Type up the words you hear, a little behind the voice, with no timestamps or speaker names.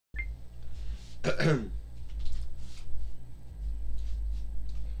Hi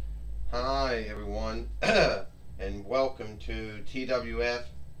everyone, and welcome to TWF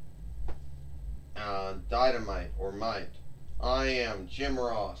Dynamite or Might. I am Jim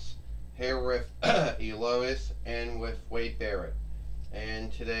Ross, here with Elois and with Wade Barrett.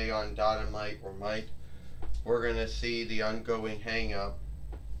 And today on Dynamite or Might, we're going to see the ongoing hang-up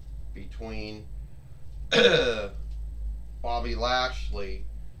between Bobby Lashley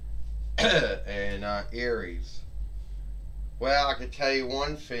and Aries. Well, I can tell you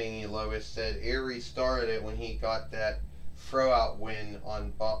one thing, Lois said. Aries started it when he got that throw-out win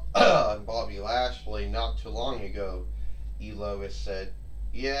on Bobby Lashley not too long ago, Lois said.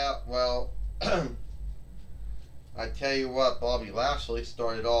 Yeah, well, I tell you what, Bobby Lashley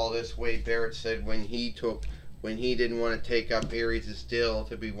started all this. Wade Barrett said when he didn't want to take up Aries' deal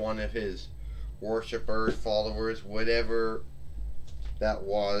to be one of his worshippers, followers, whatever that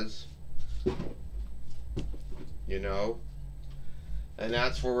was, you know. And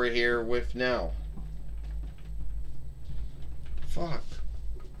that's what we're here with now. Fuck.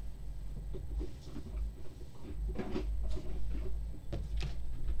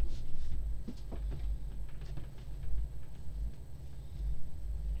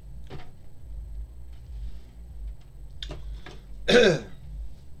 Let's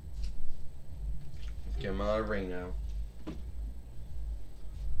get him out of the ring now.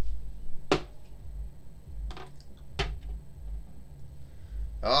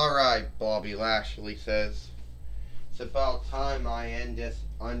 Alright, Bobby Lashley says. It's about time I end this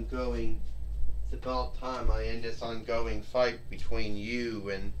ongoing fight between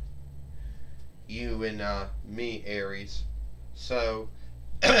you and me, Aries. So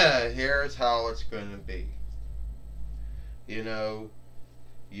here's how it's gonna be. You know,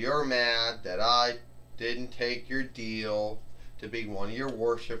 you're mad that I didn't take your deal to be one of your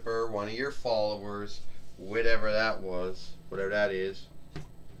worshipper, one of your followers, whatever that was, whatever that is.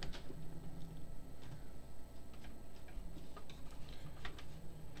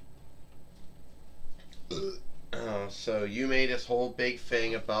 So you made this whole big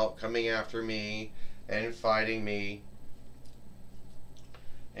thing about coming after me and fighting me,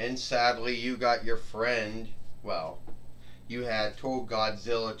 and sadly you got your friend, well, you had told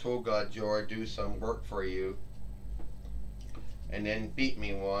Godzilla, told Godzilla do some work for you, and then beat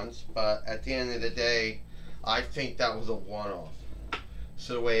me once. But at the end of the day, I think that was a one-off.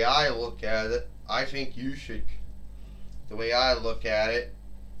 So the way I look at it, I think you should, the way I look at it,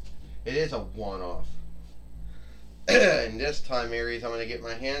 it is a one-off. And this time, Aries, I'm going to get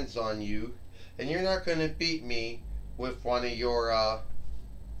my hands on you, and you're not going to beat me with one of your,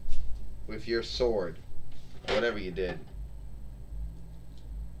 with your sword, whatever you did.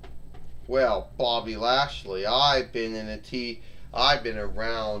 Well, Bobby Lashley, I've been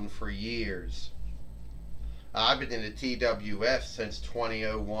around for years. I've been in the TWF since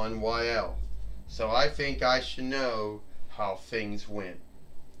 2001 YL, so I think I should know how things went.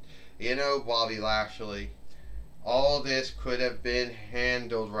 You know, Bobby Lashley, all this could have been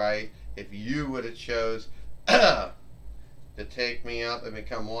handled right if you would have chose to take me up and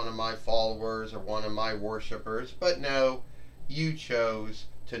become one of my followers or one of my worshippers. But no, you chose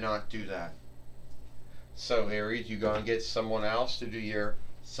to not do that. So Aries, you gonna get someone else to do your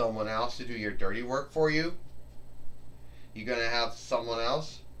dirty work for you? You gonna have someone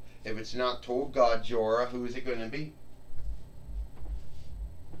else? If it's not told God Jorah, who is it gonna be?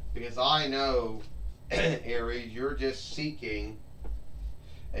 Because I know, Aries, you're just seeking,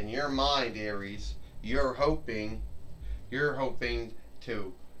 in your mind, Aries, you're hoping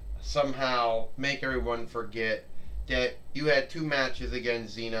to somehow make everyone forget that you had 2 matches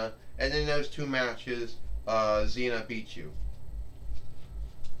against Xena, and in those 2 matches, Xena beat you.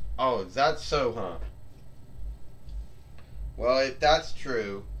 Oh, is that so, huh? Well, if that's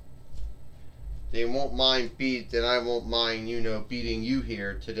true, then I won't mind beating you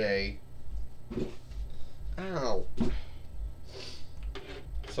here today. Ow.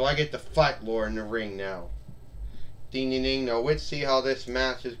 So I get to fight Laura in the ring now. Ding ding ding. Now let's see how this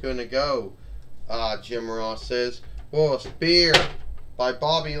match is gonna go. Jim Ross says, well, a spear by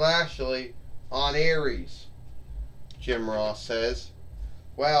Bobby Lashley on Aries. Jim Ross says.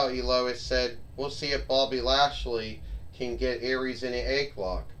 Well, Elois said, we'll see if Bobby Lashley can get Aries in an egg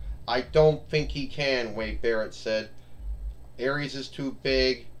lock. I don't think he can, Wade Barrett said. Aries is too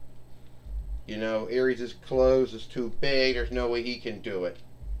big. You know, Aries' clothes is too big. There's no way he can do it.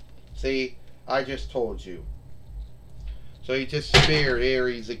 See, I just told you. So he just speared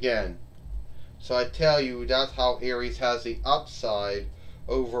Aries again. So I tell you, that's how Aries has the upside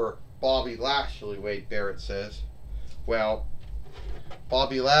over Bobby Lashley, Wade Barrett says. Well,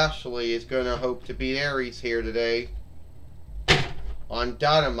 Bobby Lashley is going to hope to beat Aries here today on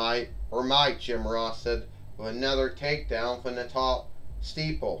Dynamite, or Mike, Jim Ross said, with another takedown from the top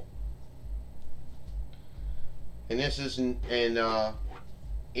steeple. And this is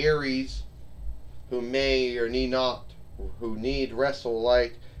Aries, who may or need not, who need wrestle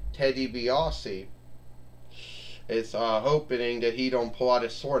like Teddy DiBiase, is hoping that he don't pull out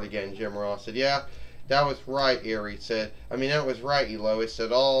his sword again. Jim Ross said, yeah, that was right, Aries said. I mean, that was right, Elois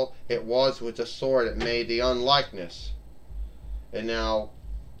said. All it was the sword that made the unlikeness. And now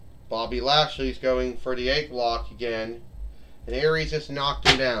Bobby Lashley's going for the 8 block again, and Aries just knocked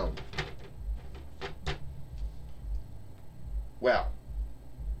him down. Well,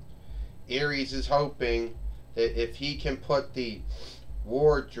 Aries is hoping that if he can put the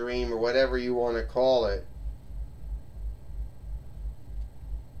War Dream, or whatever you want to call it,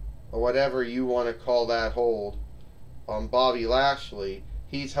 or whatever you want to call that hold on Bobby Lashley,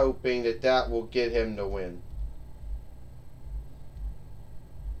 he's hoping that that will get him the win.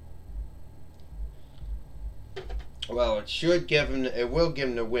 Well, it will give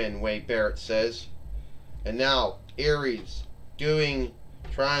him the win, Wade Barrett says. And now Aries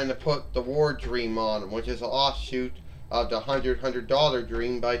trying to put the War Dream on him, which is an offshoot of the $100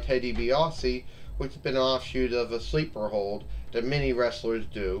 Dream by Teddy DiBiase, which has been an offshoot of a sleeper hold that many wrestlers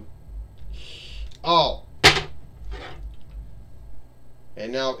do. Oh!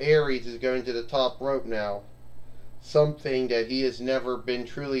 And now Aries is going to the top rope now. Something that he has never been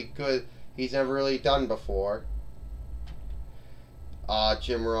truly good, he's never really done before.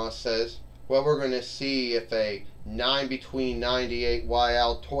 Jim Ross says, well, we're going to see if a 9 between 98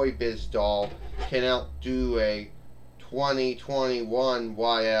 YL Toy Biz doll can outdo a 2021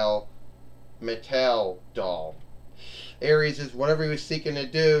 YL Mattel doll. Aries is whatever he was seeking to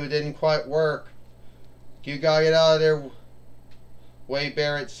do didn't quite work. You gotta get out of there. Wade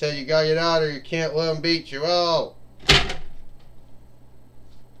Barrett said, you gotta get out of there. You can't let him beat you. Oh!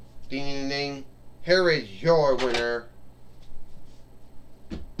 Ding ding ding. Here is your winner,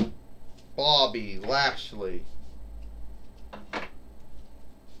 Bobby Lashley.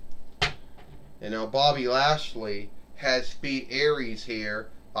 And now Bobby Lashley has beat Aries here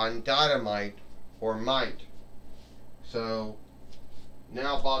on Dynamite, or Might. So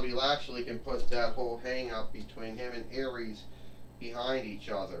now Bobby Lashley can put that whole hang up between him and Aries behind each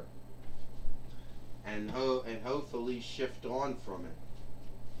other, and hopefully shift on from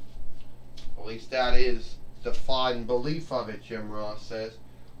it. At least that is the fine belief of it, Jim Ross says.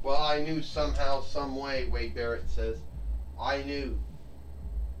 Well, I knew somehow, some way, Wade Barrett says, I knew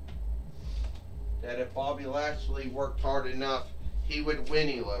that if Bobby Lashley worked hard enough, he would win,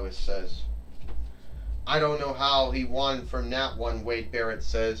 Elois says. I don't know how he won from that one, Wade Barrett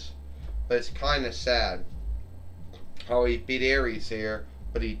says, but it's kind of sad how he beat Aries here,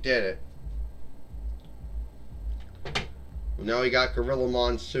 but he did it. Now he got Gorilla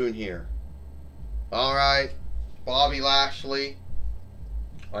Monsoon here. Alright, Bobby Lashley,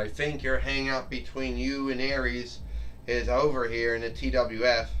 I think your hang-up between you and Aries is over here in the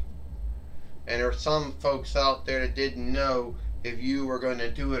TWF. And there are some folks out there that didn't know if you were going to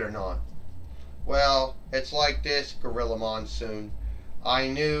do it or not. Well, it's like this, Gorilla Monsoon. I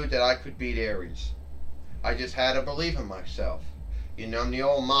knew that I could beat Aries. I just had to believe in myself. You know, I'm the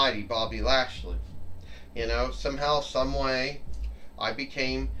almighty Bobby Lashley. You know, somehow, some way, I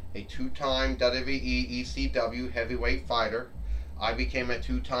became a 2-time WWE ECW heavyweight fighter. I became a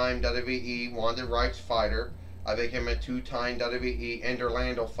 2-time WWE Wanted Rights fighter. I became a 2-time WWE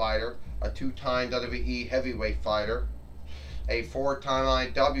Enderlando fighter, a 2-time WWE heavyweight fighter, a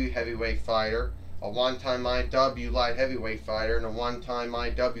 4-time IW heavyweight fighter, a 1-time IW light heavyweight fighter, and a 1-time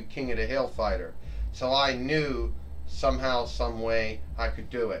IW King of the Hill fighter. So I knew somehow, some way, I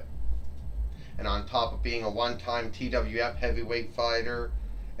could do it. And on top of being a 1-time TWF heavyweight fighter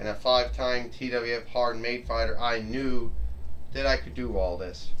and a 5-time TWF hard-made fighter, I knew that I could do all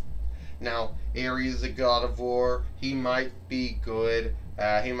this. Now, Aries is a god of war. He might be good.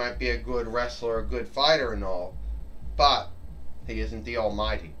 He might be a good wrestler, a good fighter and all. But he isn't the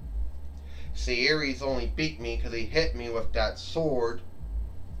almighty. See, Aries only beat me because he hit me with that sword.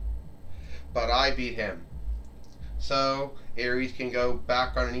 But I beat him. So, Aries can go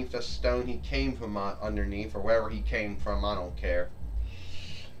back underneath the stone he came from underneath, or wherever he came from, I don't care.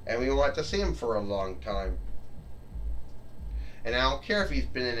 And we won't have to see him for a long time. And I don't care if he's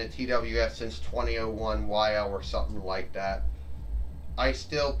been in a TWF since 2001 YL or something like that. I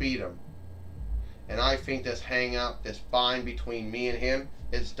still beat him. And I think this hang-up, this bind between me and him,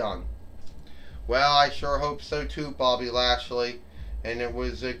 is done. Well, I sure hope so too, Bobby Lashley. And it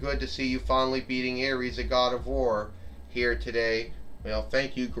was good to see you finally beating Aries, the god of war, here today Well,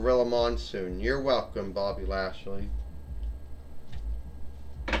 thank you, Gorilla Monsoon. You're welcome, Bobby Lashley.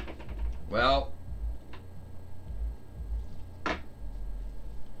 Well,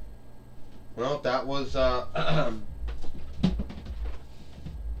 that was well,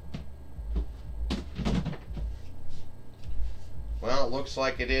 it looks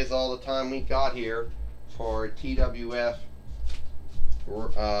like it is all the time we got here for TWF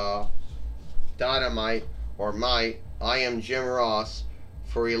Dynamite or Might. I am Jim Ross.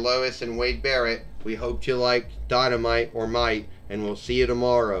 For Lois and Wade Barrett, we hope you like Dynamite or Might, and we'll see you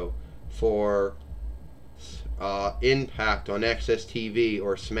tomorrow for Impact on XSTV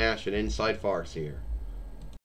or Smash and Inside Farseer.